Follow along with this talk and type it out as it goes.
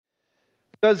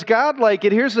Does God like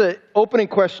it? Here's the opening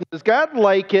question. Does God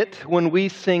like it when we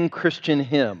sing Christian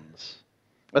hymns?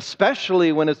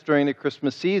 Especially when it's during the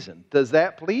Christmas season. Does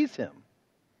that please Him?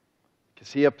 You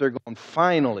see up there going,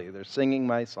 finally, they're singing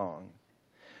my song.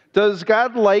 Does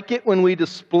God like it when we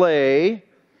display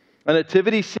a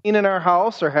nativity scene in our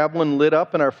house or have one lit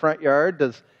up in our front yard?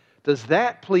 Does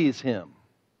that please Him?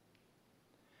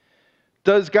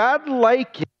 Does God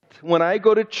like it when I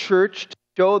go to church to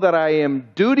show that I am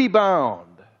duty-bound?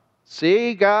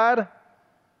 See, God,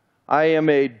 I am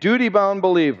a duty-bound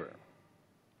believer.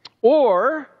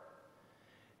 Or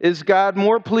is God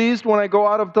more pleased when I go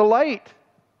out of delight?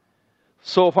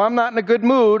 So if I'm not in a good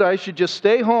mood, I should just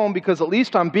stay home because at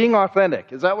least I'm being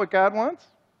authentic. Is that what God wants?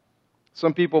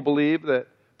 Some people believe that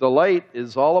delight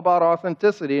is all about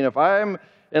authenticity, and if I'm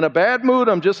in a bad mood,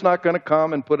 I'm just not going to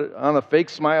come and put it on a fake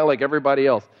smile like everybody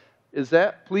else. Is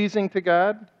that pleasing to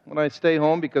God when I stay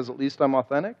home because at least I'm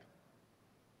authentic?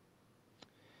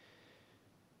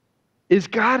 Is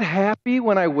God happy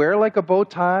when I wear like a bow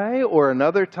tie or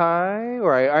another tie,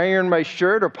 or I iron my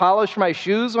shirt or polish my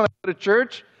shoes when I go to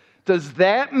church? Does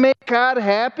that make God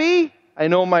happy? I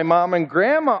know my mom and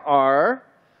grandma are,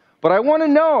 but I want to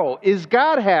know, is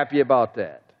God happy about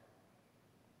that?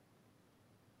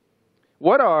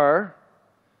 What are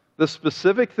the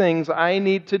specific things I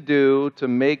need to do to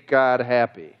make God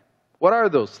happy? What are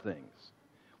those things?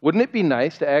 Wouldn't it be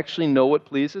nice to actually know what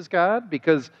pleases God?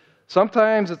 Because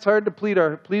sometimes it's hard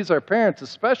to please our parents,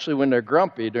 especially when they're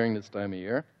grumpy during this time of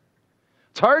year.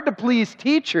 It's hard to please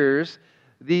teachers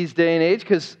these day and age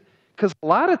because a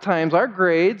lot of times our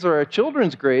grades or our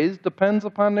children's grades depends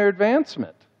upon their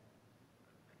advancement.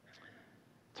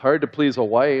 It's hard to please a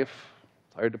wife.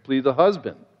 It's hard to please a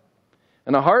husband.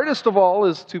 And the hardest of all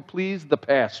is to please the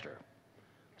pastor.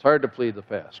 It's hard to please the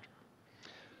pastor.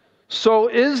 So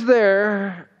is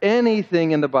there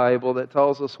anything in the Bible that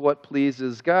tells us what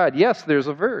pleases God? Yes, there's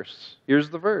a verse. Here's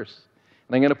the verse.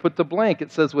 And I'm going to put the blank.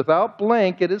 It says, without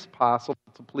blank, it is possible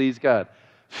to please God.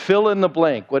 Fill in the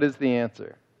blank. What is the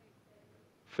answer?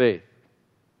 Faith.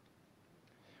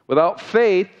 Without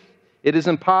faith, it is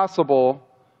impossible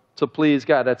to please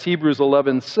God. That's Hebrews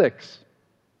 11:6.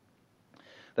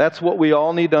 That's what we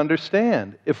all need to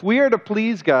understand. If we are to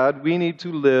please God, we need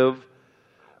to live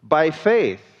by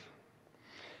faith.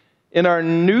 In our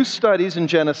new studies in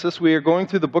Genesis, we are going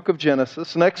through the book of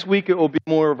Genesis. Next week, it will be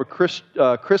more of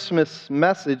a Christmas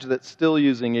message that's still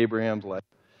using Abraham's life.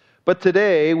 But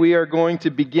today, we are going to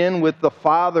begin with the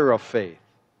father of faith,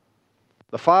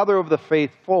 the father of the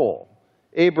faithful,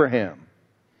 Abraham.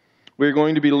 We're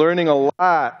going to be learning a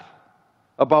lot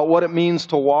about what it means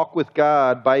to walk with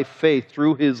God by faith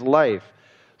through his life.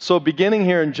 So beginning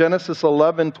here in Genesis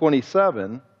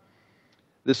 11:27,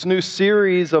 this new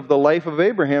series of the life of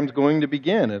Abraham is going to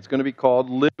begin. It's going to be called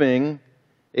Living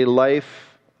a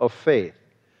Life of Faith.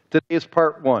 Today is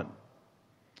part 1.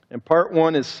 And part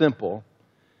 1 is simple.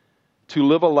 To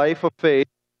live a life of faith,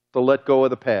 to let go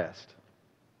of the past.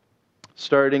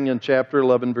 Starting in chapter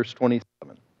 11, verse 27.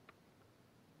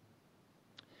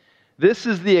 This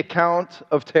is the account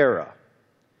of Terah.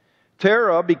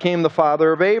 Terah became the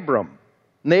father of Abram,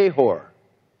 Nahor,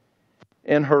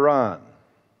 and Haran.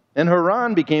 And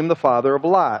Haran became the father of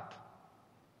Lot.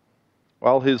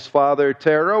 While his father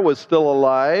Terah was still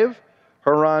alive,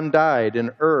 Haran died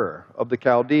in Ur of the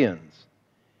Chaldeans,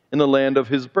 in the land of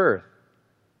his birth.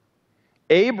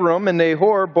 Abram and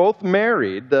Nahor both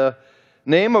married. The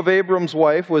name of Abram's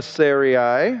wife was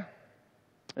Sarai,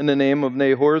 and the name of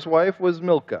Nahor's wife was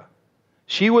Milcah.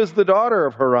 She was the daughter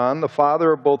of Haran, the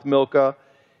father of both Milcah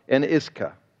and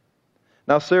Iscah.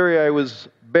 Now Sarai was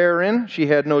barren. She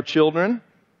had no children.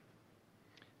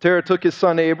 Terah took his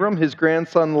son Abram, his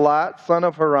grandson Lot, son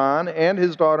of Haran, and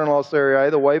his daughter-in-law Sarai,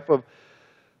 the wife of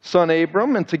son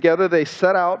Abram, and together they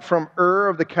set out from Ur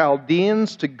of the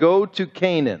Chaldeans to go to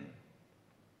Canaan.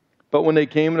 But when they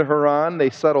came to Haran, they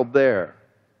settled there.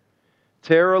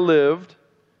 Terah lived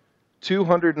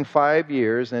 205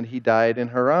 years, and he died in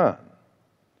Haran.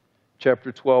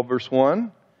 Chapter 12, verse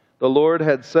 1, the Lord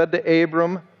had said to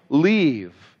Abram,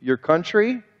 leave your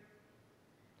country,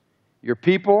 your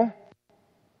people,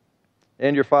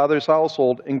 and your father's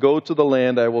household, and go to the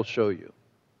land I will show you.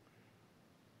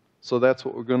 So that's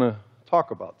what we're going to talk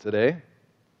about today.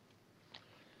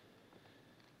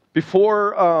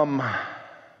 Before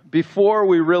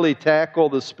we really tackle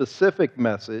the specific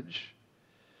message,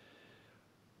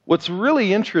 what's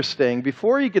really interesting,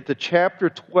 before you get to chapter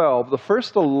 12, the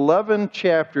first 11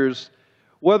 chapters,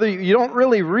 whether you don't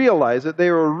really realize it, they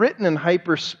were written in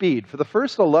hyper speed. For the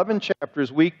first 11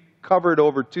 chapters, we covered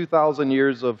over 2,000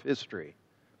 years of history.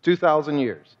 2,000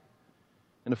 years.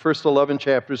 in the first 11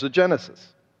 chapters of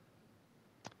Genesis.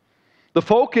 The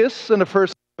focus in the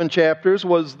first 11 chapters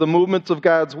was the movements of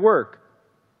God's work.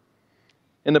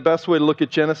 And the best way to look at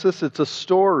Genesis, it's a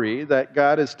story that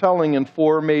God is telling in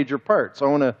 4 major parts. I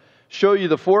want to show you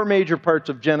the 4 major parts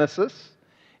of Genesis.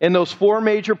 And those 4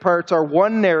 major parts are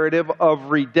one narrative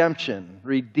of redemption,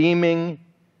 redeeming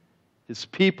His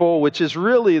people, which is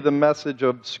really the message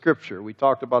of Scripture. We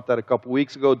talked about that a couple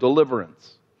weeks ago,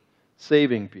 deliverance,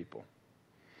 saving people.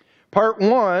 Part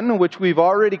 1, which we've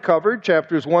already covered,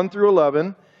 chapters 1 through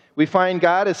 11, we find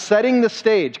God is setting the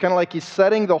stage, kind of like He's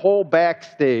setting the whole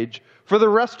backstage for the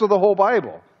rest of the whole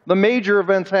Bible. The major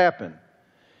events happen.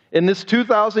 In this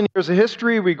 2,000 years of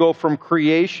history, we go from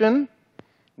creation,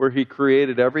 where He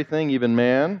created everything, even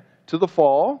man, to the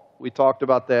fall, we talked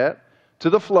about that, to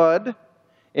the flood,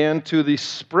 and to the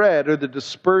spread or the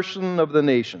dispersion of the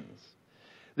nations.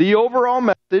 The overall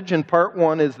message in part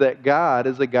 1 is that God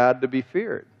is a God to be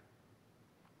feared.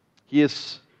 He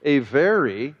is a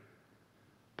very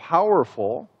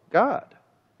powerful God.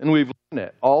 And we've learned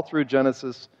it all through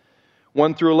Genesis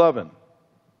 1 through 11.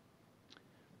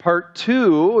 Part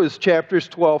 2 is chapters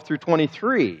 12 through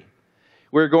 23.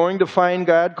 We're going to find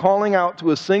God calling out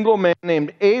to a single man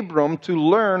named Abram to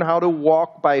learn how to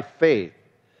walk by faith.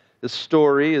 This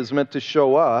story is meant to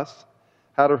show us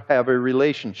how to have a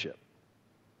relationship.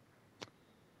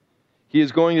 He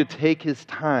is going to take his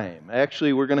time.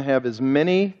 Actually, we're going to have as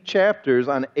many chapters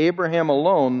on Abraham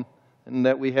alone than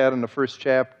that we had in the first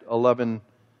 11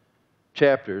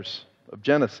 chapters of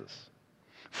Genesis.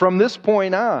 From this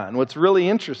point on, what's really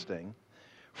interesting,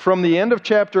 from the end of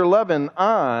chapter 11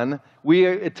 on,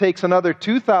 it takes another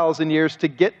 2,000 years to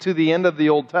get to the end of the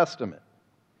Old Testament.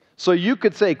 So you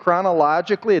could say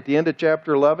chronologically at the end of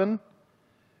chapter 11,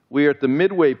 we are at the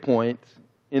midway point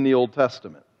in the Old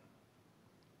Testament.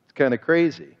 It's kind of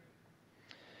crazy.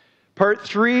 Part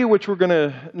 3, which we're going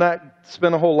to not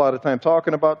spend a whole lot of time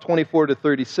talking about, 24 to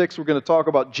 36, we're going to talk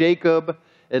about Jacob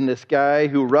and this guy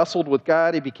who wrestled with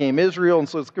God. He became Israel, and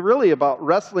so it's really about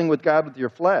wrestling with God with your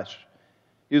flesh.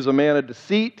 He was a man of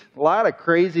deceit. A lot of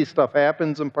crazy stuff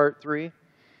happens in part 3.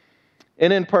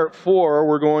 And in part 4,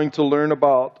 we're going to learn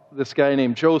about this guy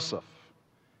named Joseph.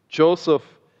 Joseph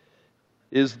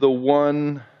is the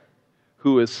one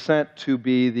who is sent to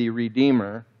be the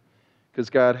Redeemer because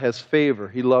God has favor.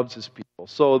 He loves His people.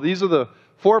 So these are the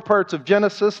 4 parts of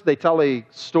Genesis. They tell a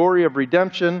story of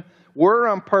redemption. We're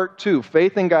on part 2,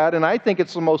 faith in God, and I think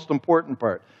it's the most important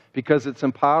part because it's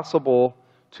impossible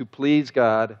to please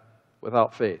God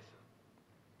without faith.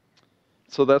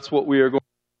 So that's what we are going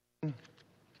to do,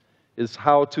 is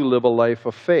how to live a life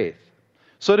of faith.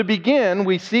 So to begin,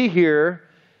 we see here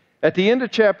at the end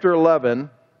of chapter 11,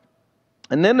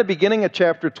 and then the beginning of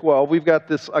chapter 12, we've got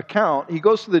this account. He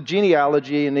goes to the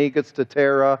genealogy, and he gets to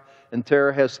Terah, and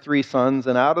Terah has 3 sons,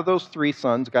 and out of those 3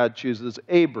 sons, God chooses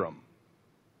Abram.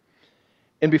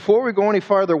 And before we go any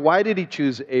farther, why did He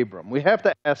choose Abram? We have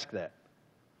to ask that.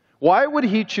 Why would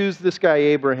He choose this guy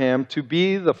Abraham to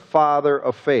be the father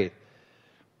of faith?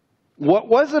 What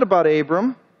was it about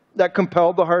Abram that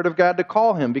compelled the heart of God to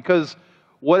call him? Because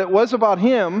what it was about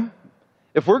him,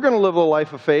 if we're going to live a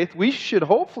life of faith, we should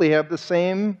hopefully have the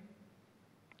same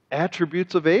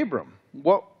attributes of Abram.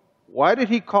 Why did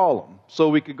He call him? So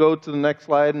we could go to the next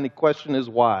slide, and the question is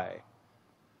why?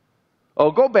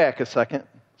 Oh, go back a second.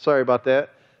 Sorry about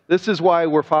that. This is why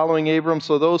we're following Abram.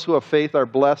 So those who have faith are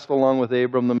blessed along with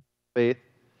Abram, the man of faith.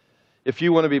 If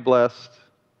you want to be blessed,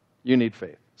 you need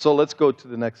faith. So let's go to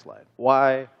the next slide.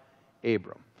 Why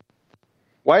Abram?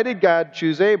 Why did God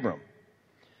choose Abram?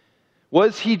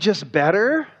 Was he just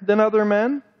better than other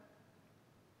men?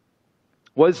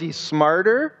 Was he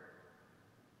smarter?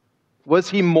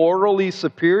 Was he morally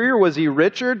superior? Was he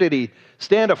richer? Did he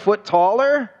stand a foot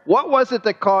taller? What was it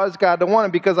that caused God to want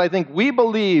him? Because I think we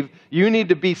believe you need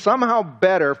to be somehow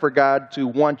better for God to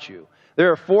want you.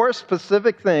 There are 4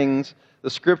 specific things the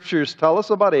Scriptures tell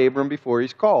us about Abram before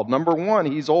he's called. Number 1,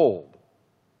 he's old.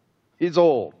 He's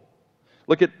old.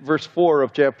 Look at verse 4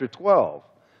 of chapter 12.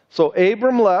 So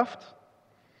Abram left.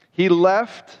 He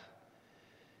left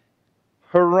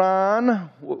Haran,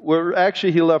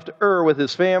 actually he left Ur with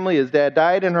his family. His dad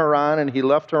died in Haran, and he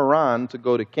left Haran to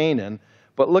go to Canaan.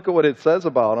 But look at what it says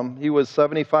about him. He was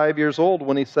 75 years old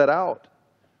when he set out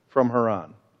from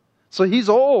Haran. So he's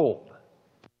old.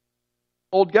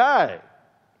 Old guy.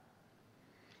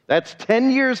 That's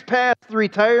 10 years past the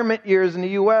retirement years in the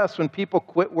U.S. when people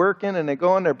quit working and they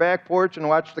go on their back porch and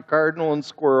watch the cardinal and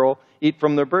squirrel eat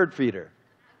from their bird feeder.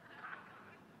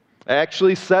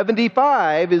 Actually,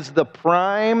 75 is the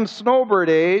prime snowbird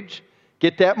age.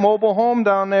 Get that mobile home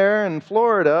down there in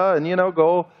Florida and,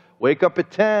 go Wake up at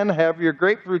 10, have your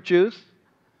grapefruit juice,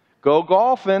 go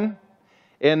golfing,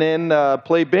 and then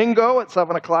play bingo at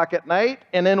 7 o'clock at night,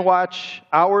 and then watch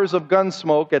hours of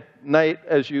Gunsmoke at night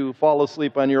as you fall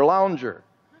asleep on your lounger.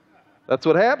 That's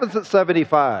what happens at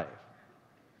 75.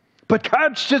 But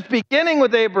God's just beginning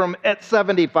with Abram at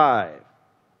 75.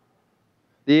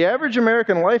 The average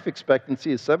American life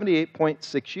expectancy is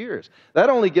 78.6 years. That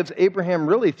only gives Abraham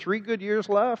really 3 good years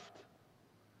left.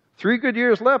 3 good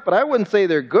years left, but I wouldn't say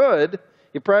they're good.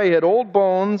 He probably had old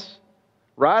bones,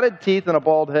 rotted teeth, and a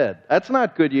bald head. That's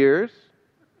not good years.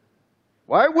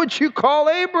 Why would you call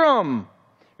Abram?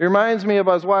 It reminds me of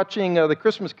I was watching the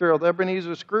Christmas Carol with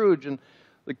Ebenezer Scrooge, and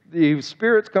the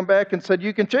spirits come back and said,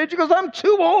 "You can change." He goes, "I'm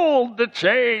too old to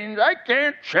change. I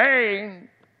can't change."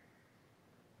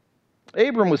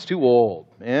 Abram was too old,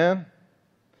 man.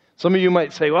 Some of you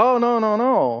might say, "Well,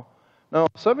 no. No,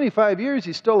 75 years,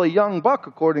 he's still a young buck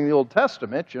according to the Old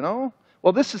Testament, you know."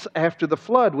 Well, this is after the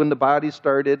flood when the body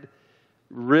started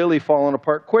really falling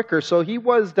apart quicker. So he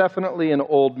was definitely an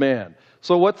old man.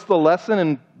 So what's the lesson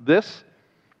in this?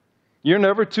 You're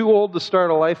never too old to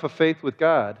start a life of faith with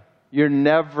God. You're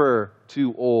never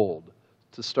too old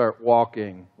to start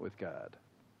walking with God.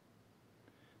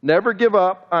 Never give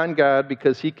up on God,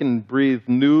 because he can breathe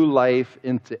new life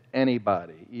into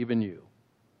anybody, even you.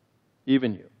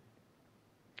 Even you.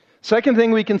 Second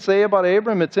thing we can say about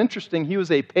Abram, it's interesting, he was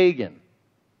a pagan.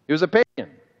 He was a pagan.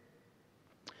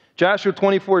 Joshua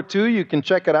 24:2, you can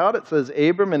check it out. It says,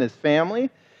 Abram and his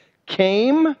family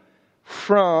came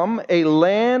from a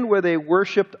land where they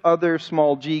worshipped other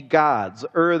small g gods.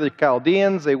 The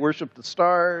Chaldeans, they worshipped the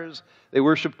stars. They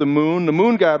worshipped the moon. The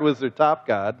moon god was their top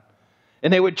god.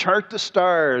 And they would chart the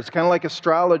stars, kind of like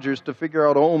astrologers, to figure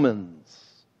out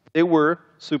omens. They were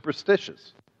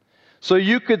superstitious. So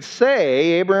you could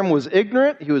say Abraham was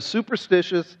ignorant, he was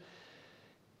superstitious,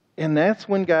 and that's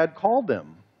when God called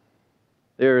him.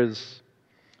 There is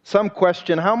some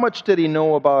question, how much did he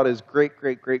know about his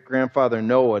great-great-great-grandfather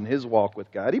Noah and his walk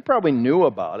with God? He probably knew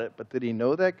about it, but did he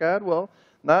know that God? Well,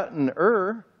 not in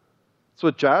Ur. That's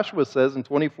what Joshua says in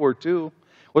 24:2.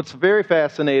 What's very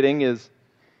fascinating is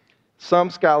some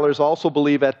scholars also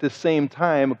believe at this same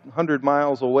time, 100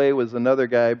 miles away, was another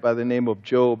guy by the name of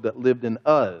Job that lived in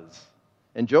Uz.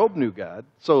 And Job knew God.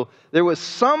 So there was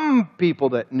some people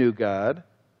that knew God.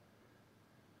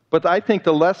 But I think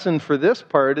the lesson for this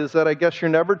part is that I guess you're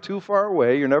never too far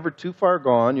away, you're never too far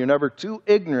gone, you're never too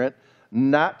ignorant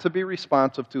not to be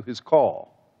responsive to his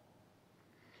call.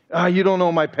 You don't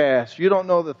know my past. You don't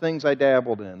know the things I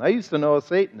dabbled in. I used to know a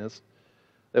Satanist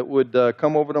that would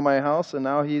come over to my house, and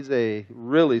now he's a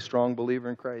really strong believer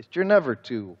in Christ. You're never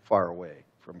too far away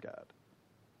from God.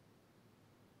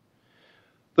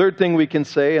 Third thing we can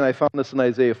say, and I found this in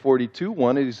Isaiah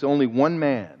 42:1, is he's only one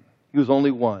man. He was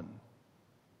only one.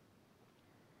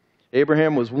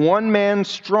 Abraham was one man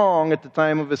strong at the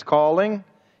time of his calling.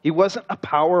 He wasn't a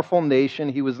powerful nation.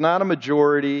 He was not a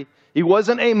majority. He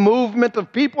wasn't a movement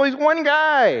of people. He's one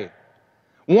guy.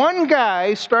 One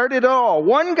guy started it all.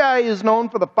 One guy is known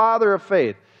for the father of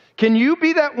faith. Can you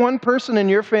be that one person in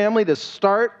your family to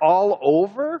start all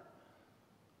over?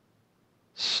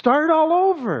 Start all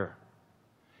over.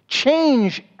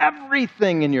 Change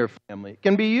everything in your family. It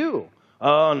can be you.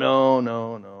 Oh,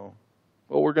 no.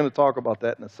 Well, we're going to talk about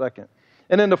that in a second.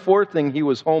 And then the fourth thing, he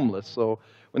was homeless. So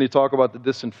when you talk about the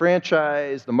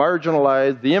disenfranchised, the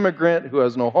marginalized, the immigrant who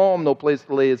has no home, no place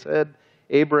to lay his head,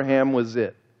 Abraham was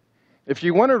it. If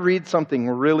you want to read something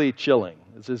really chilling,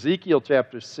 it's Ezekiel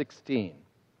chapter 16.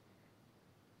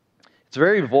 It's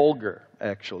very vulgar,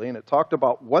 actually, and it talked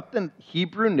about what the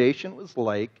Hebrew nation was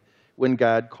like when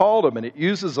God called them. And it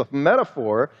uses a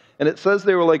metaphor, and it says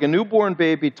they were like a newborn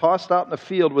baby tossed out in the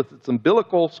field with its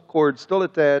umbilical cord still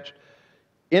attached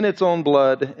in its own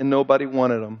blood, and nobody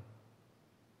wanted them.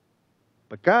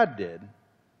 But God did.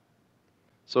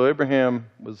 So Abraham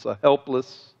was a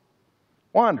helpless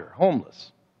wanderer,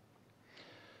 homeless.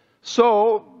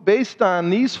 So, based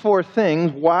on these four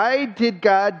things, why did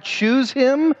God choose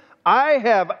him? I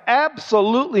have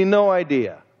absolutely no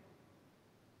idea.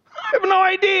 I have no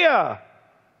idea.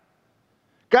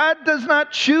 God does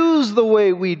not choose the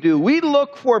way we do. We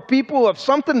look for people who have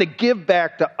something to give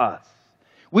back to us.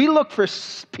 We look for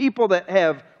people that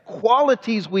have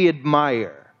qualities we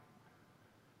admire.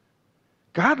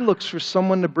 God looks for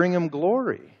someone to bring him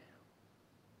glory.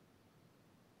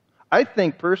 I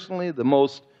think personally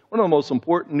one of the most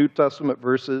important New Testament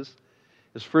verses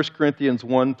is 1 Corinthians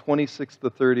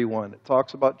 1:26-31. It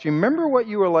talks about, do you remember what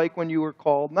you were like when you were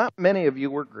called? Not many of you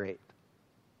were great.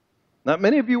 Not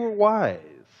many of you were wise.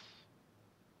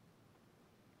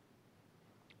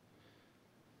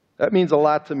 That means a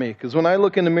lot to me, because when I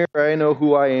look in the mirror, I know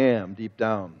who I am deep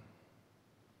down.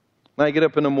 When I get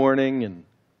up in the morning, and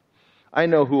I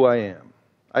know who I am.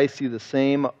 I see the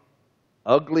same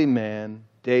ugly man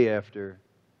day after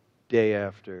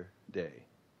day.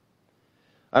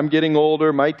 I'm getting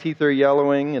older, my teeth are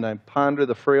yellowing, and I ponder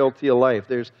the frailty of life.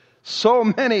 There's so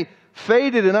many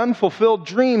faded and unfulfilled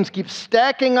dreams keep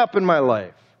stacking up in my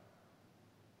life.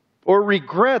 Or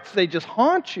regrets, they just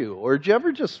haunt you. Or do you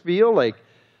ever just feel like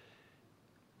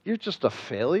you're just a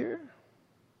failure?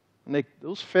 And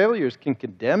those failures can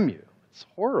condemn you. It's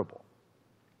horrible.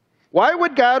 Why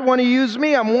would God want to use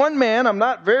me? I'm one man. I'm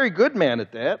not a very good man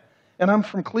at that. And I'm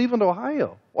from Cleveland,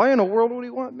 Ohio. Why in the world would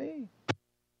he want me?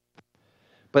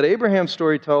 But Abraham's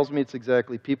story tells me it's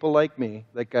exactly people like me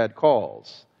that God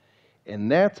calls.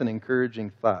 And that's an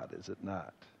encouraging thought, is it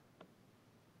not?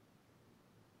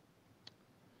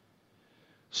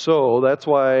 So that's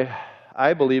why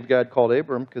I believe God called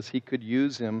Abram, because he could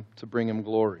use him to bring him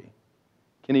glory.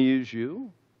 Can he use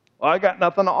you? Well, I got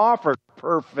nothing to offer.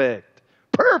 Perfect.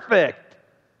 Perfect.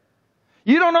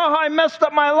 You don't know how I messed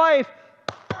up my life.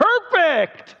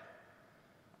 Perfect.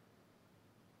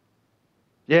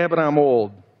 Yeah, but I'm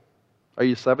old. Are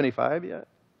you 75 yet?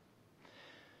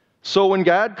 So when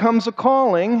God comes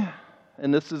a-calling,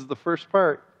 and this is the first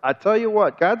part, I tell you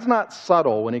what, God's not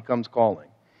subtle when he comes calling.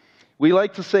 We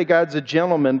like to say God's a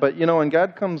gentleman, but when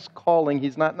God comes calling,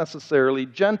 he's not necessarily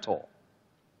gentle.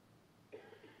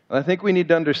 And I think we need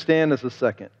to understand this a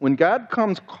second. When God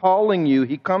comes calling you,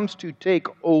 he comes to take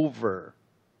over.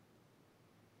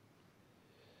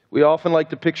 We often like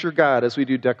to picture God as we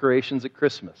do decorations at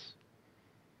Christmas.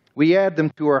 We add them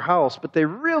to our house, but they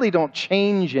really don't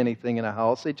change anything in a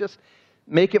house. They just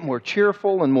make it more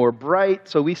cheerful and more bright.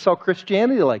 So we sell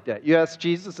Christianity like that. You ask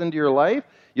Jesus into your life,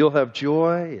 you'll have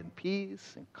joy and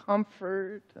peace and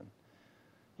comfort and,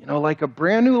 like a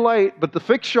brand new light. But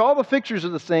all the fixtures are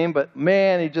the same, but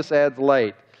man, he just adds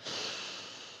light.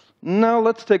 Now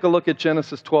let's take a look at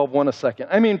Genesis 12:1 a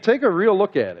second. Take a real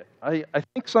look at it. I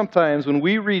think sometimes when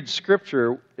we read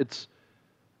Scripture, it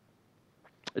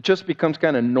just becomes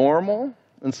kind of normal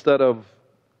instead of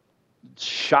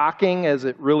shocking as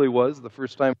it really was the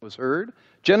first time it was heard.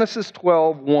 Genesis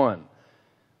 12:1.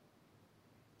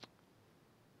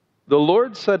 The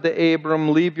Lord said to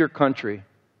Abram, leave your country,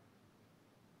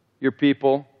 your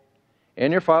people,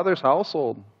 and your father's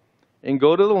household, and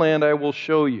go to the land I will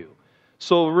show you.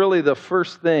 So really the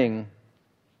first thing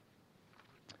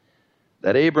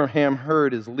that Abraham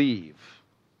heard is leave.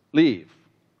 Leave.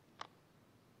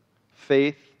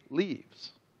 Faith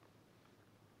leaves.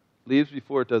 Leaves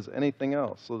before it does anything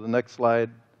else. So the next slide,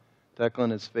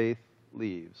 Declan, is faith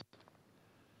leaves.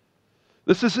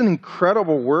 This is an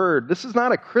incredible word. This is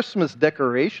not a Christmas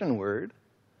decoration word.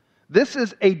 This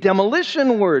is a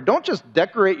demolition word. Don't just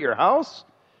decorate your house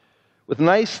with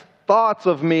nice thoughts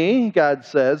of me, God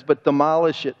says, but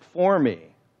demolish it for me.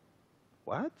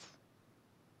 What?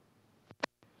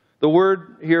 The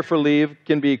word here for leave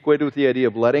can be equated with the idea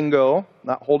of letting go,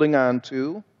 not holding on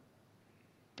to,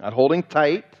 not holding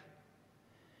tight,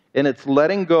 and it's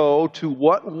letting go to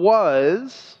what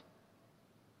was,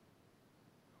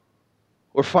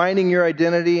 or finding your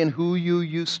identity in who you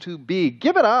used to be.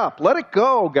 Give it up. Let it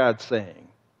go, God's saying.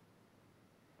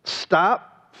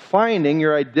 Stop finding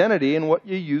your identity in what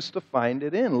you used to find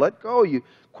it in. Let go. You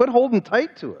quit holding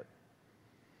tight to it.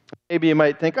 Maybe you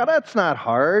might think, that's not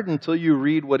hard, until you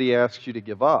read what he asks you to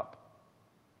give up.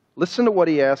 Listen to what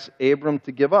he asks Abram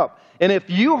to give up. And if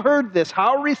you heard this,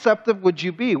 how receptive would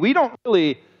you be? We don't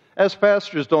really, as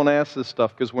pastors, don't ask this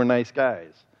stuff because we're nice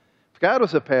guys. If God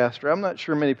was a pastor, I'm not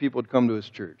sure many people would come to his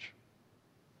church.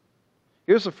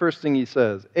 Here's the first thing he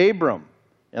says. Abram,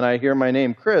 and I hear my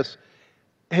name, Chris,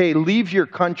 hey, leave your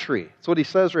country. That's what he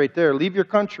says right there. Leave your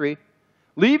country.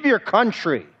 Leave your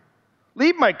country.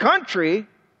 Leave my country?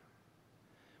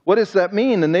 What does that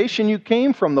mean? The nation you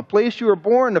came from, the place you were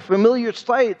born, the familiar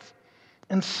sights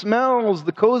and smells,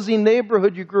 the cozy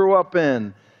neighborhood you grew up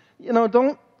in.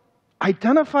 Don't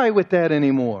identify with that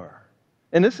anymore.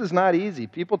 And this is not easy.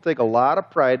 People take a lot of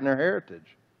pride in their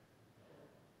heritage.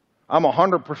 I'm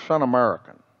 100%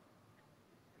 American.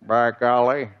 By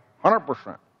golly,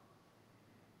 100%.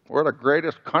 We're the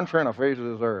greatest country on the face of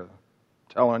this earth.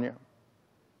 I'm telling you.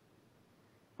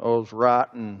 Those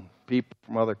rotten people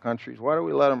from other countries, why do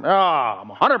we let them? I'm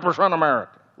 100%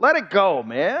 American. Let it go,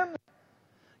 man.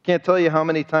 Can't tell you how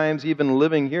many times, even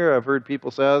living here, I've heard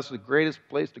people say, this is the greatest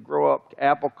place to grow up,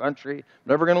 Apple country.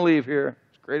 Never going to leave here.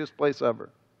 It's the greatest place ever.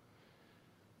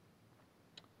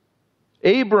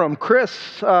 Abram,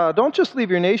 Chris, don't just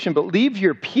leave your nation, but leave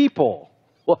your people.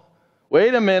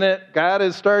 Wait a minute. God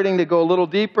is starting to go a little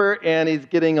deeper, and he's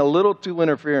getting a little too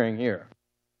interfering here.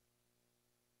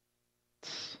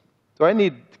 Do I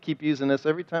need to keep using this?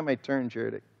 Every time I turn,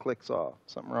 Jared, it clicks off.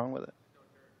 Something wrong with it?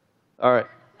 All right.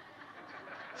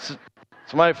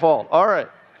 It's my fault. All right.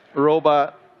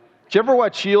 Robot. Did you ever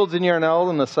watch Shields and Yarnell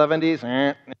in the 70s?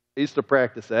 I used to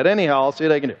practice that. Anyhow, I'll see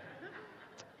what I can do.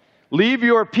 Leave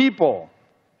your people.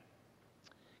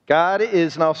 God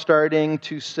is now starting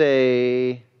to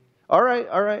say, all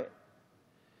right.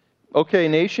 Okay,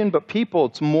 nation, but people,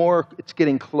 it's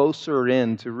getting closer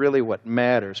in to really what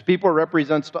matters. People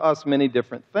represents to us many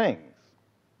different things.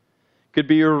 Could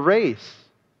be your race.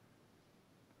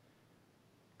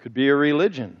 Could be your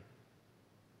religion.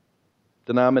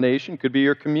 Denomination. Could be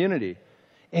your community.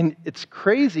 And it's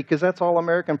crazy because that's all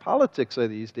American politics are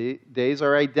these days,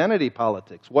 are identity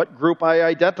politics. What group I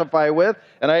identify with,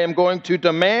 and I am going to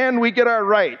demand we get our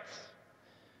rights.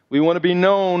 We want to be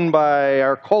known by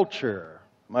our culture.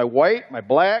 Am I white? Am I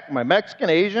black? Am I Mexican,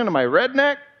 Asian? Am I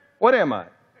redneck? What am I?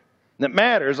 And it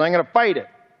matters. I'm going to fight it.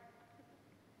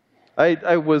 I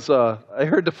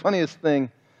heard the funniest thing.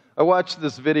 I watched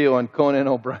this video on Conan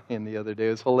O'Brien the other day.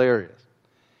 It was hilarious.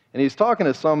 And he's talking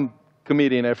to some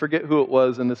comedian, I forget who it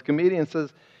was, and this comedian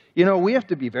says, we have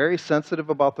to be very sensitive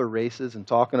about the races and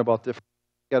talking about different,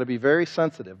 got to be very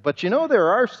sensitive. But there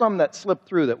are some that slip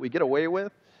through that we get away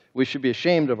with. We should be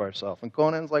ashamed of ourselves. And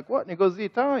Conan's like, what? And he goes, the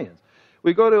Italians.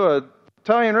 We go to an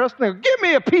Italian restaurant and go, give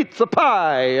me a pizza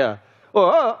pie.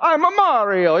 I'm a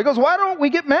Mario. He goes, why don't we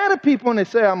get mad at people when they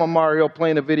say I'm a Mario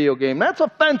playing a video game? That's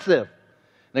offensive.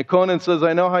 And Conan says,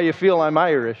 I know how you feel, I'm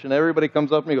Irish. And everybody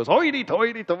comes up and he goes, hoity,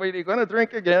 toity, toity, going to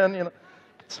drink again.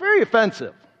 It's very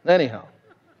offensive. Anyhow,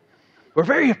 we're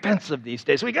very offensive these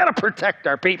days. We got to protect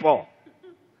our people.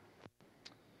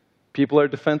 People are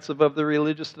defensive of the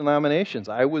religious denominations.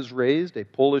 I was raised a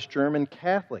Polish-German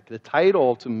Catholic. The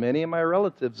title to many of my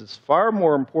relatives is far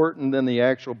more important than the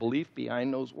actual belief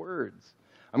behind those words.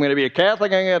 I'm going to be a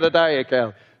Catholic, I'm going to die a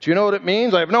Catholic. Do you know what it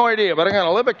means? I have no idea, but I'm going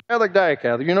to live a Catholic, die a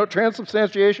Catholic. You know what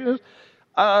transubstantiation is?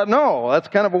 No, that's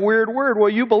kind of a weird word. Well,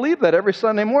 you believe that every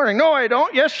Sunday morning. No, I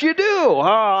don't. Yes, you do. Oh,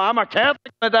 I'm a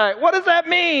Catholic, I die. What does that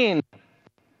mean?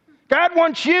 God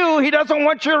wants you. He doesn't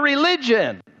want your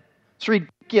religion. It's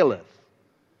ridiculous.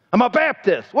 I'm a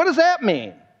Baptist. What does that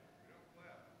mean?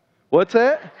 What's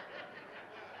that?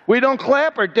 We don't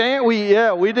clap or dance? We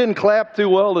didn't clap too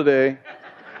well today.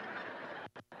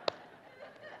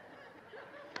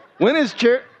 When is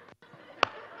church?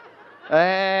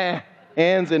 Hands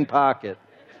in pocket.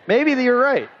 Maybe you're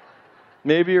right.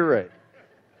 Maybe you're right.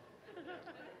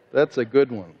 That's a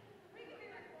good one.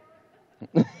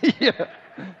 Yeah,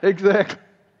 exactly.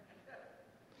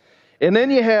 And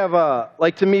then you have,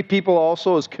 to me, people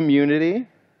also as community.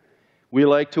 We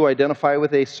like to identify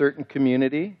with a certain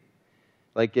community,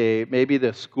 maybe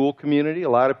the school community. A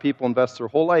lot of people invest their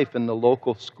whole life in the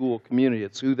local school community.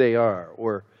 It's who they are.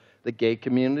 Or the gay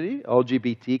community,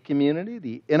 LGBT community,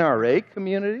 the NRA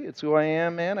community. It's who I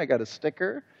am, man. I got a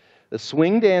sticker. The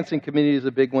swing dancing community is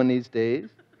a big one these days.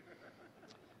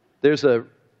 There's a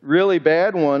really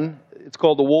bad one. It's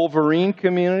called the Wolverine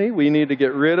community. We need to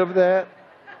get rid of that.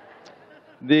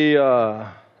 There's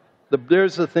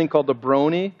a thing called the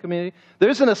Brony community.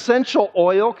 There's an essential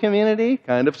oil community,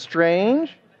 kind of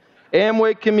strange.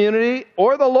 Amway community,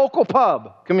 or the local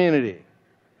pub community,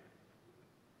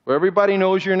 where everybody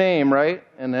knows your name, right?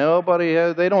 And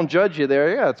they don't judge you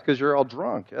there. Yeah, it's because you're all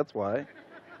drunk. That's why.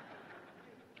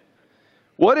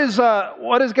 What does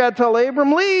God tell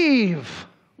Abram? Leave.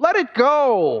 Let it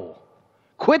go.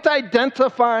 Quit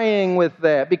identifying with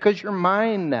that because you're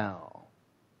mine now.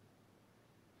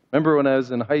 Remember when I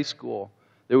was in high school,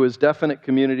 there was definite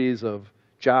communities of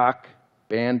jock,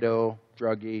 bando,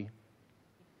 druggie,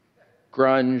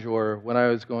 grunge, or when I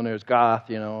was going there was goth,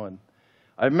 and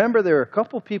I remember there were a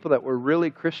couple people that were really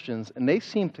Christians, and they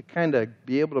seemed to kind of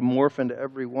be able to morph into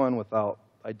every one without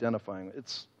identifying.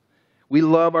 We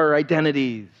love our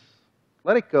identities.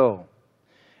 Let it go.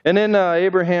 And then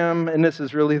Abraham, and this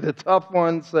is really the tough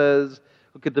one, says,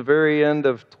 look at the very end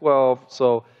of 12.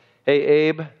 So, hey,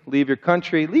 Abe, leave your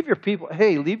country, leave your people.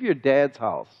 Hey, leave your dad's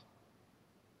house.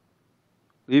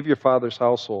 Leave your father's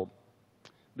household.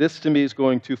 This to me is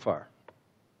going too far.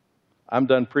 I'm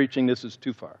done preaching. This is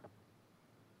too far.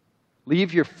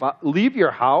 Leave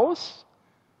your house?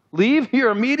 Leave your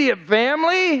immediate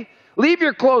family? Leave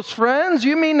your close friends?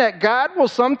 You mean that God will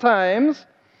sometimes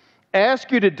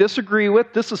ask you to disagree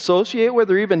with, disassociate with,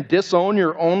 or even disown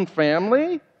your own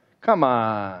family? Come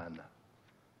on.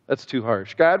 That's too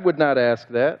harsh. God would not ask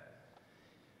that.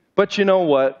 But you know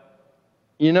what?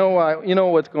 You know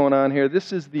what's going on here?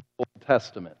 This is the Old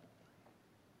Testament.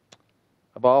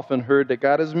 I've often heard that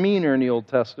God is meaner in the Old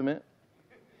Testament,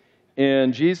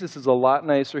 and Jesus is a lot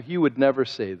nicer. He would never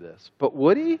say this. But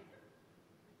would he?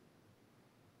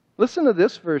 Listen to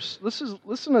this verse. Listen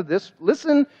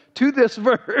to this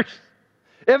verse.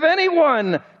 If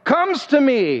anyone comes to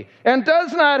me and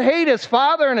does not hate his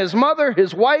father and his mother,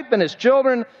 his wife and his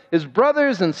children, his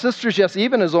brothers and sisters, yes,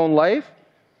 even his own life,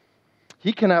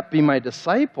 he cannot be my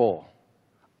disciple.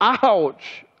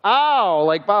 Ouch. Ow.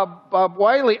 Like Bob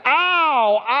Wiley.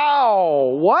 Ow.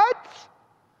 Ow. What?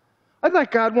 I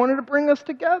thought God wanted to bring us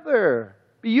together,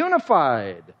 be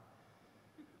unified.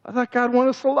 I thought God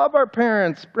wanted us to love our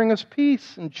parents, bring us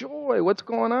peace and joy. What's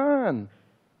going on?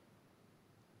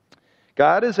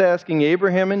 God is asking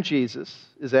Abraham and Jesus,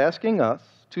 is asking us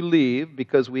to leave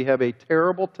because we have a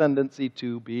terrible tendency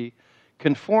to be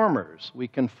conformers. We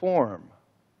conform.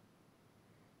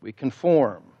 We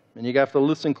conform. And you have to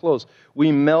listen close.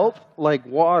 We melt like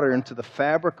water into the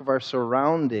fabric of our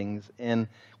surroundings, and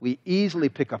we easily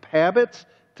pick up habits,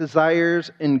 desires,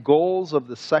 and goals of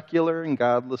the secular and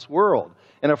godless world.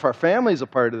 And if our family's a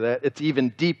part of that, it's even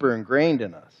deeper ingrained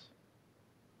in us.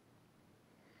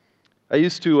 I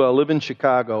used to live in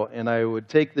Chicago, and I would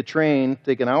take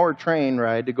an hour train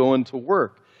ride to go into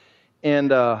work.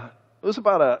 And it was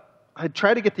I'd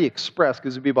try to get the express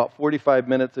because it'd be about 45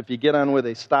 minutes. If you get on where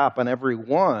they stop on every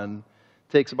one,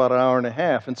 it takes about an hour and a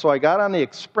half. And so I got on the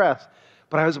express,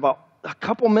 but I was about a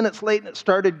couple minutes late, and it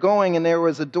started going, and there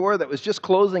was a door that was just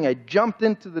closing. I jumped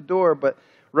into the door, but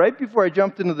right before I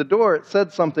jumped into the door, it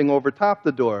said something over top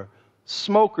the door,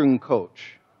 smoking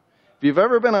coach. If you've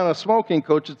ever been on a smoking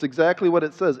coach, it's exactly what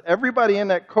it says. Everybody in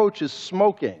that coach is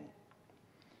smoking.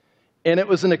 And it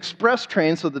was an express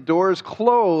train, so the doors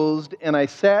closed, and I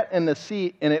sat in the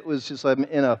seat, and it was just I'm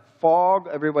in a fog.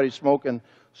 Everybody's smoking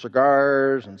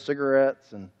cigars and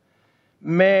cigarettes, and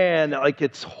man, like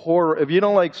it's horrible. If you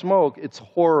don't like smoke, it's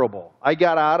horrible. I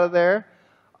got out of there,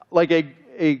 like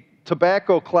a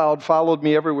tobacco cloud followed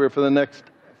me everywhere for the next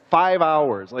 5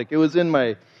 hours. Like it was in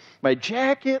my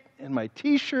jacket and my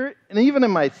T-shirt and even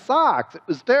in my socks. It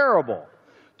was terrible.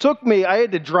 I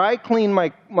had to dry clean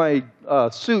my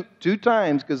suit 2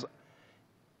 times because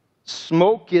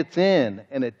smoke gets in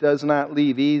and it does not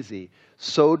leave easy.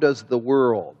 So does the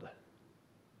world.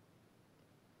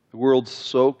 The world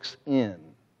soaks in.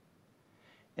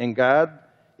 And God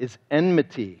is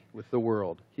enmity with the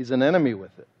world. He's an enemy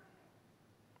with it.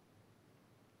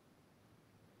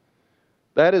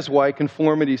 That is why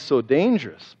conformity is so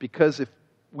dangerous, because if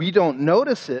we don't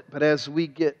notice it, but as we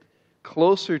get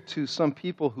closer to some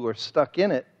people who are stuck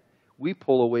in it, we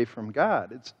pull away from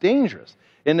God. It's dangerous.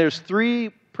 And there's 3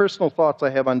 personal thoughts I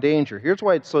have on danger. Here's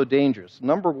why it's so dangerous.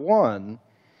 Number 1,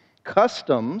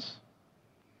 customs,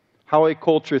 how a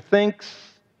culture thinks,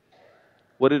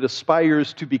 what it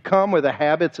aspires to become, or the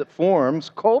habits it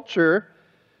forms. Culture,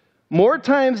 more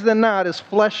times than not, is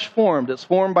flesh-formed. It's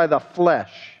formed by the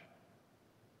flesh.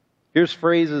 Here's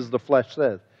phrases the flesh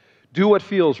says. Do what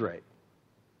feels right.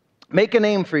 Make a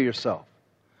name for yourself.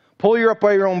 Pull you up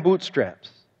by your own bootstraps.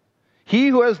 He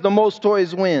who has the most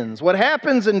toys wins. What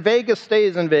happens in Vegas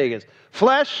stays in Vegas.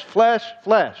 Flesh, flesh,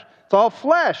 flesh. It's all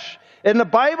flesh. And the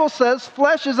Bible says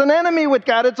flesh is an enemy with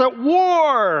God. It's at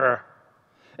war.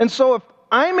 And so if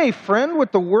I'm a friend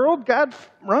with the world, God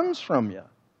runs from you.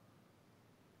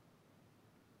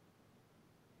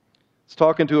 I was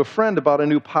talking to a friend about a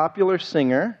new popular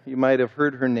singer. You might have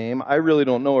heard her name. I really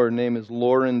don't know her. Her name is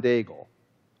Lauren Daigle.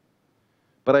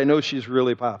 But I know she's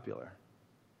really popular.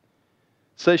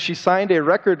 Says she signed a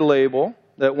record label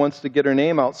that wants to get her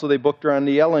name out, so they booked her on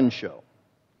the Ellen Show.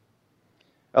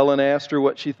 Ellen asked her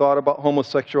what she thought about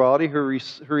homosexuality. Her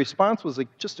response was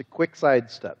just a quick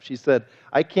sidestep. She said,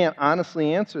 I can't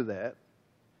honestly answer that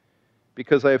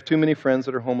because I have too many friends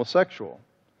that are homosexual.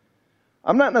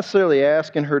 I'm not necessarily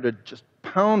asking her to just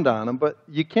pound on them, but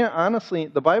you can't honestly,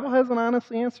 the Bible hasn't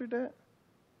honestly answered that.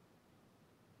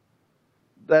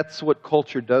 That's what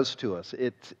culture does to us.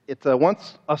 It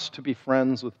wants us to be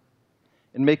friends with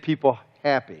and make people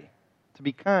happy, to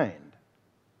be kind.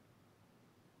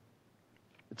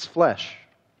 It's flesh.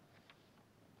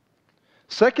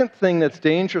 Second thing that's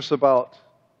dangerous about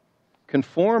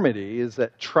conformity is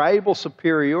that tribal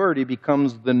superiority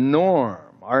becomes the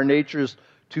norm. Our nature's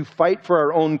to fight for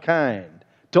our own kind.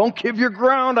 Don't give your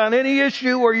ground on any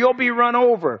issue or you'll be run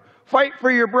over. Fight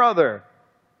for your brother.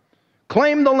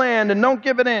 Claim the land and don't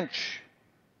give an inch.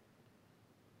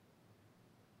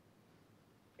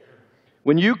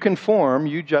 When you conform,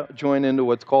 you join into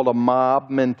what's called a mob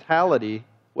mentality,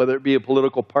 whether it be a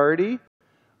political party,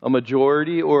 a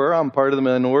majority, or I'm part of the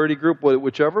minority group,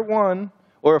 whichever one,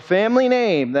 or a family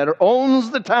name that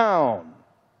owns the town.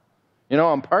 You know,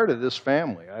 I'm part of this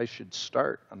family. I should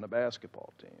start on the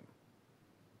basketball team.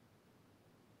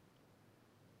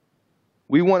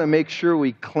 We want to make sure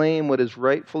we claim what is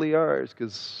rightfully ours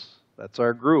because that's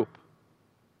our group.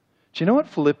 Do you know what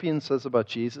Philippians says about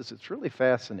Jesus? It's really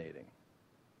fascinating.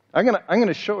 I'm going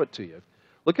to show it to you.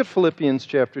 Look at Philippians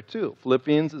chapter 2.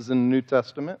 Philippians is in the New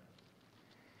Testament.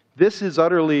 This is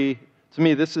utterly, to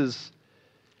me, this is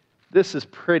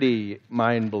pretty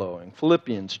mind-blowing.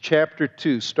 Philippians chapter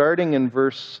 2, starting in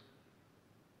verse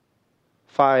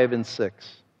 5 and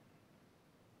 6.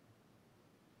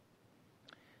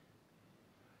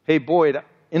 Hey, Boyd,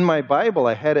 in my Bible,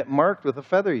 I had it marked with a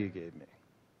feather you gave me.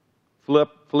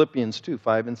 Philippians 2,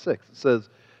 5 and 6. It says,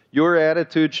 your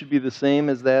attitude should be the same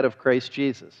as that of Christ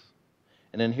Jesus.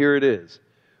 And then here it is.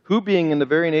 Who being in the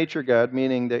very nature God,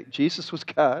 meaning that Jesus was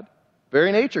God,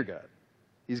 very nature God.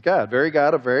 He's God, very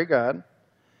God of very God.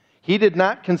 He did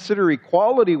not consider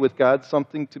equality with God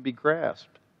something to be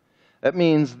grasped. That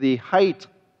means the height,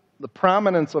 the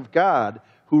prominence of God,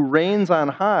 who reigns on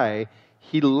high,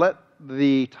 he let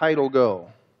the title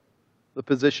go, the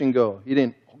position go. He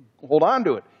didn't hold on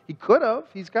to it. He could have.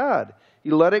 He's God.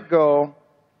 He let it go,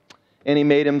 and he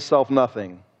made himself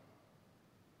nothing.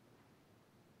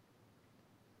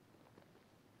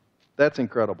 That's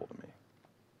incredible to me.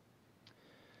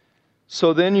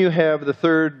 So then you have the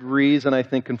third reason I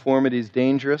think conformity is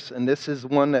dangerous, and this is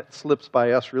one that slips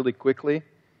by us really quickly.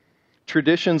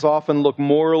 Traditions often look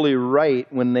morally right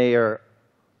when they are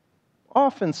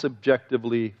often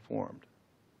subjectively formed.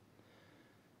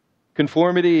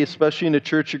 Conformity, especially in the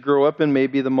church you grow up in, may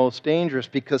be the most dangerous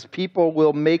because people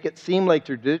will make it seem like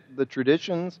the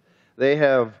traditions they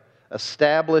have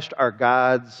established are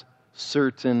God's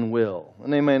certain will,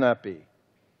 and they may not be.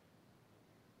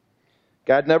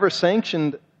 God never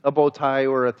sanctioned a bow tie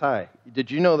or a tie.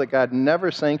 Did you know that God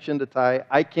never sanctioned a tie?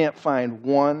 I can't find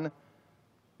one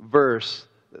verse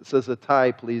that says a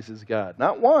tie pleases God.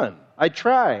 Not one. I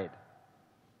tried.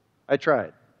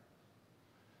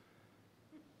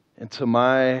 And to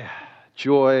my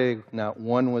joy, not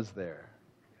one was there.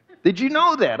 Did you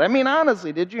know that? I mean,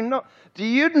 honestly, did you know? Do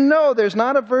you know there's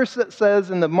not a verse that says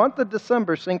in the month of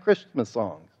December sing Christmas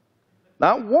songs?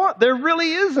 Not one. There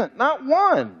really isn't. Not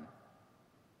one.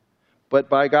 But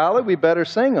by golly, we better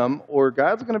sing them or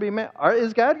God's going to be mad.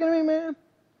 Is God going to be mad?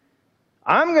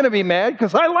 I'm going to be mad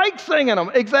because I like singing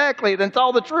them. Exactly. Then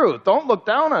tell the truth. Don't look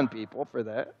down on people for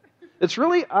that. It's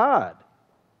really odd.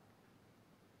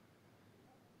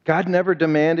 God never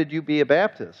demanded you be a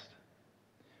Baptist.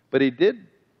 But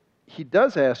He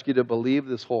does ask you to believe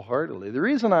this wholeheartedly. The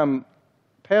reason I'm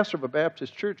pastor of a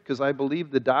Baptist church because I believe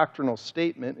the doctrinal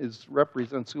statement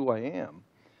represents who I am.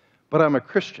 But I'm a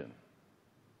Christian.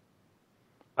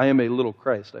 I am a little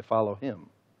Christ. I follow Him.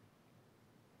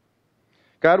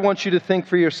 God wants you to think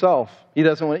for yourself. He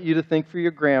doesn't want you to think for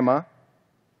your grandma.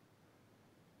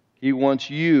 He wants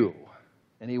you,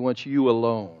 and He wants you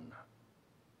alone.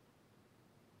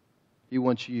 He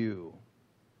wants you.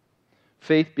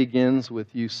 Faith begins with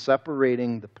you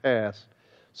separating the past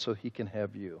so He can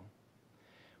have you.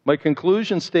 My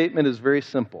conclusion statement is very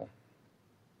simple.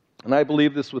 And I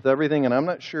believe this with everything, and I'm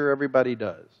not sure everybody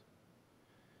does.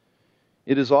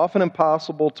 It is often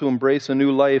impossible to embrace a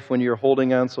new life when you're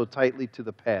holding on so tightly to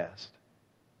the past.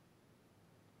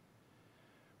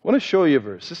 I want to show you a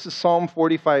verse. This is Psalm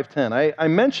 45:10. I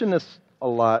mention this a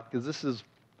lot because this is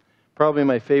probably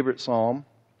my favorite psalm.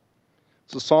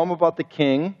 It's a psalm about the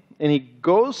king, and he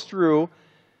goes through.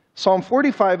 Psalm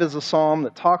 45 is a psalm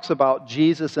that talks about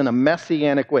Jesus in a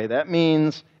messianic way. That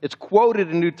means it's quoted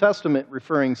in the New Testament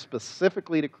referring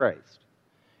specifically to Christ.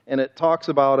 And it talks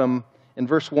about Him. In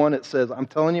verse 1 it says, I'm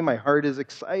telling you, my heart is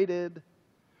excited.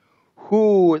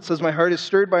 It says, my heart is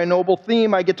stirred by a noble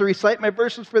theme. I get to recite my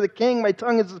verses for the king. My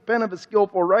tongue is the pen of a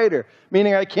skillful writer.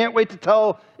 Meaning I can't wait to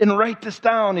tell and write this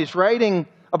down. He's writing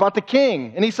about the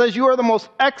king. And he says, you are the most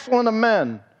excellent of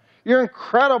men. You're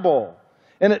incredible.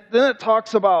 And then it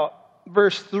talks about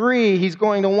verse 3, he's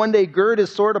going to one day gird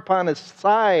his sword upon his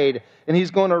side, and he's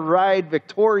going to ride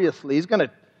victoriously. He's going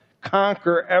to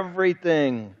conquer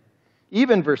everything.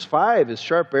 Even verse 5, his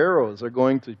sharp arrows are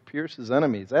going to pierce his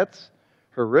enemies. That's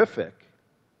horrific.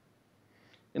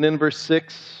 And then verse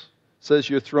 6 says,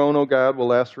 your throne, O God, will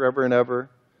last forever and ever.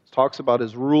 It talks about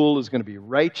his rule is going to be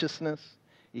righteousness.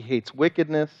 He hates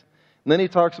wickedness. And then he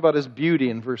talks about his beauty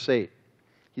in verse 8.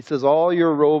 He says, all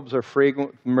your robes are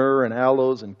fragrant with myrrh and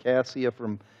aloes and cassia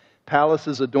from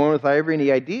palaces adorned with ivory. And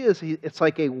the idea is it's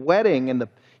like a wedding, and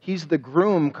he's the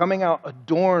groom coming out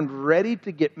adorned, ready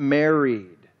to get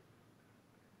married.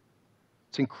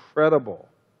 It's incredible.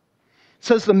 It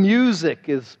says the music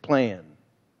is playing.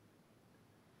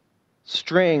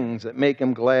 strings that make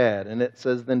him glad. And it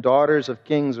says, then daughters of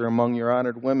kings are among your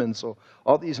honored women. So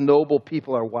all these noble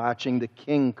people are watching the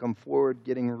king come forward,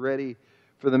 getting ready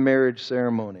for the marriage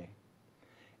ceremony.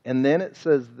 And then it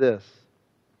says this,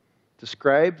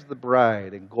 describes the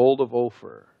bride in gold of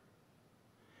Ophir.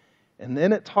 And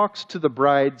then it talks to the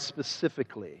bride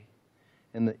specifically.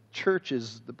 And the church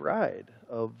is the bride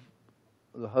of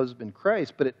the husband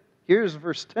Christ. But here's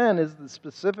verse 10 is the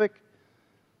specific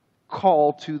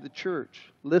call to the church.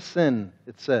 Listen,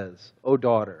 it says, O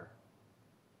daughter,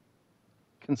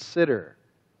 consider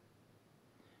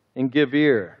and give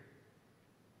ear.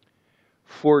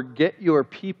 Forget your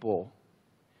people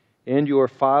and your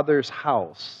father's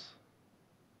house.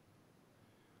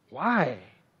 Why?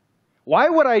 Why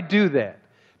would I do that?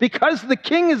 Because the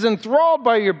king is enthralled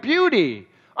by your beauty.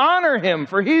 Honor him,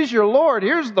 for he's your Lord.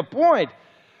 Here's the point.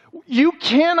 You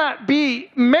cannot be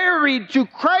married to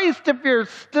Christ if you're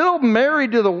still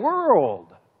married to the world.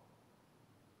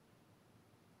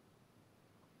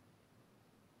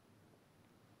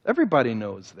 Everybody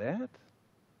knows that.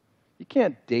 You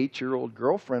can't date your old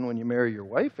girlfriend when you marry your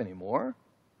wife anymore.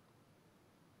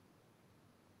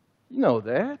 You know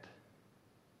that.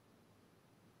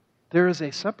 There is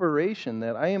a separation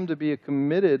that I am to be a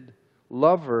committed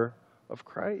lover of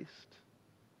Christ.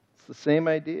 It's the same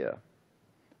idea.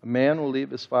 A man will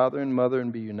leave his father and mother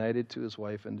and be united to his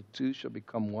wife, and the two shall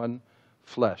become one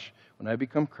flesh. When I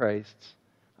become Christ's,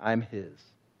 I'm his.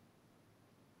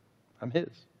 I'm his.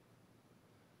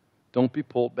 Don't be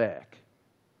pulled back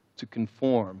to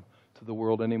conform to the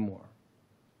world anymore,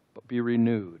 but be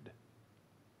renewed.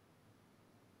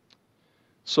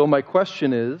 So my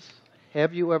question is,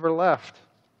 have you ever left?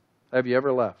 Have you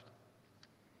ever left?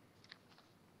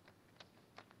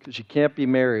 Because you can't be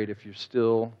married if you're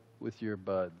still with your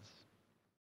buds.